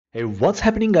Hey, what's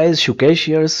happening guys? Shukesh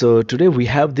here. So today we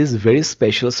have this very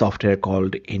special software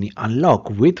called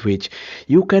AnyUnlock with which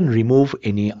you can remove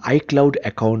any iCloud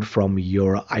account from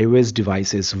your iOS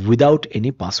devices without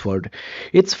any password.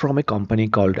 It's from a company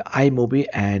called iMobie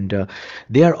and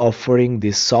they are offering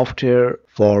this software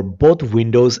for both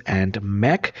Windows and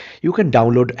Mac. You can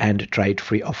download and try it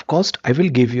free of cost. I will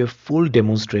give you a full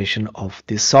demonstration of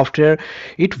this software.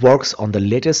 It works on the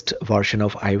latest version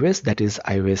of iOS, that is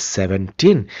iOS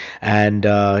 17, and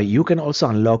you can also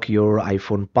unlock your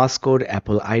iPhone passcode,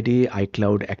 Apple ID,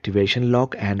 iCloud activation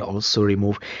lock, and also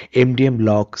remove MDM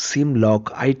lock, SIM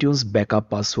lock, iTunes backup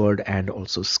password, and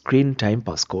also screen time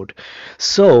passcode.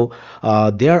 So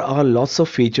there are lots of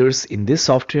features in this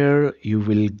software you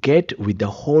will get with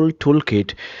the whole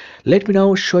toolkit. Let me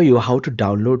now show you how to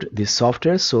download this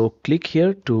software. So click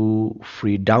here to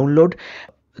free download.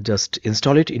 Just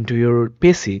install it into your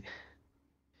PC.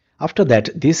 After that,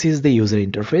 this is the user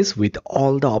interface with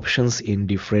all the options in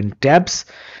different tabs.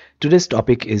 Today's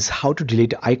topic is how to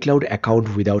delete iCloud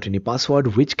account without any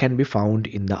password, which can be found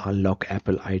in the Unlock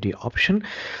Apple ID option.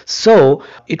 So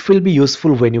it will be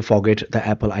useful when you forget the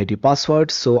Apple ID password,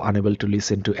 so unable to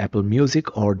listen to Apple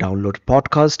Music or download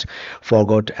podcast,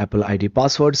 forgot Apple ID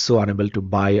password, so unable to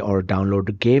buy or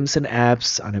download games and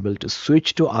apps, unable to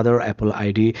switch to other Apple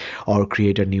ID or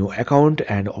create a new account,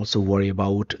 and also worry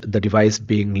about the device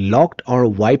being locked or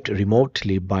wiped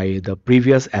remotely by the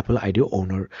previous Apple ID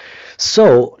owner.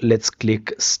 So let's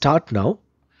click start now.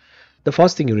 The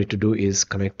first thing you need to do is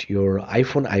connect your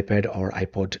iPhone, iPad or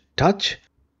iPod touch.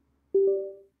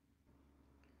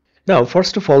 Now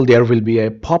first of all, there will be a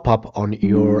pop-up on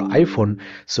your iPhone,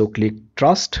 so click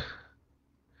trust,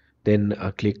 then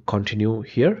click continue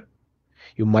here.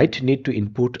 You might need to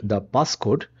input the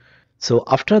passcode. So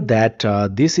after that,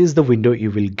 this is the window you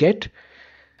will get.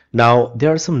 Now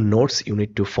there are some notes you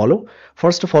need to follow.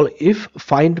 First of all, if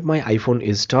Find My iPhone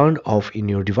is turned off in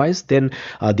your device, then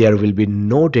there will be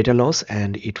no data loss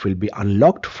and it will be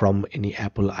unlocked from any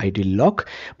Apple ID lock.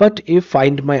 But if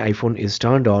Find My iPhone is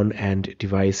turned on and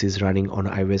device is running on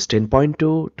iOS 10.2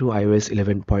 to iOS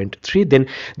 11.3, then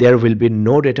there will be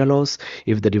no data loss.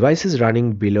 If the device is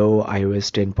running below iOS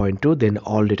 10.2, then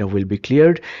all data will be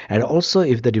cleared. And also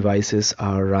if the devices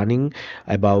are running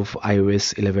above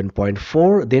iOS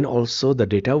 11.4, then also the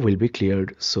data will be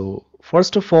cleared. So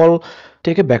first of all,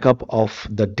 take a backup of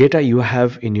the data you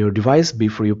have in your device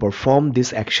before you perform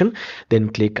this action.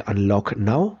 Then click unlock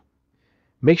now.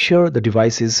 Make sure the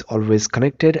device is always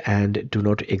connected and do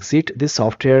not exit this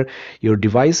software. Your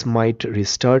device might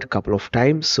restart a couple of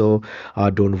times, so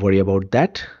don't worry about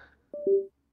that.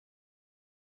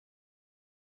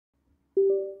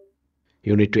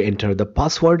 You need to enter the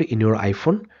password in your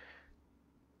iPhone,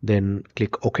 then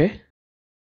click OK.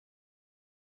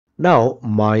 Now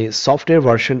my software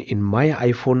version in my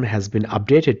iPhone has been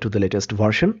updated to the latest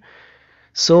version.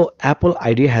 So Apple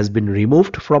ID has been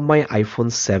removed from my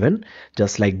iPhone 7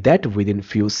 just like that within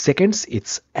few seconds.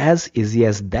 It's as easy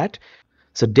as that.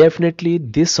 So definitely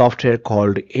this software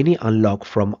called AnyUnlock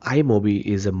from iMobie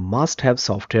is a must-have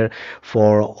software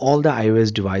for all the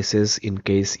iOS devices in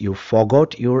case you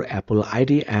forgot your Apple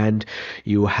ID and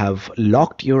you have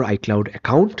locked your iCloud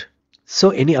account.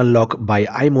 So AnyUnlock by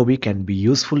iMobie can be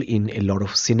useful in a lot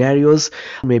of scenarios.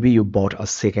 Maybe you bought a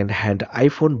second-hand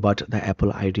iPhone but the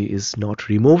Apple ID is not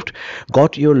removed,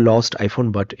 got your lost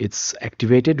iPhone but it's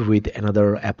activated with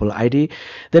another Apple ID,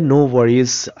 then no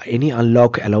worries.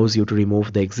 AnyUnlock allows you to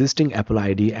remove the existing Apple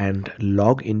ID and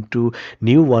log into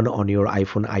new one on your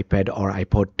iPhone, iPad or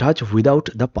iPod touch without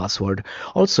the password.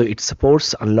 Also it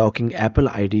supports unlocking Apple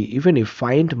ID even if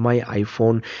Find My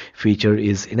iPhone feature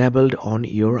is enabled on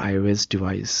your iOS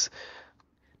device.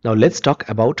 Now let's talk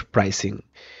about pricing.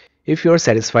 If you are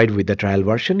satisfied with the trial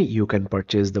version, you can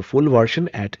purchase the full version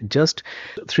at just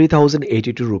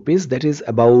 3082 rupees, that is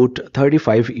about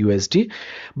 35 USD.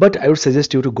 But I would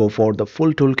suggest you to go for the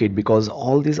full toolkit because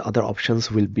all these other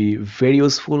options will be very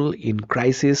useful in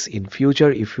crisis in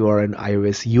future if you are an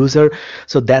iOS user.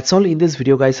 So that's all in this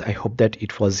video guys. I hope that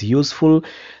it was useful.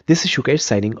 This is Shukesh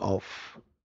signing off.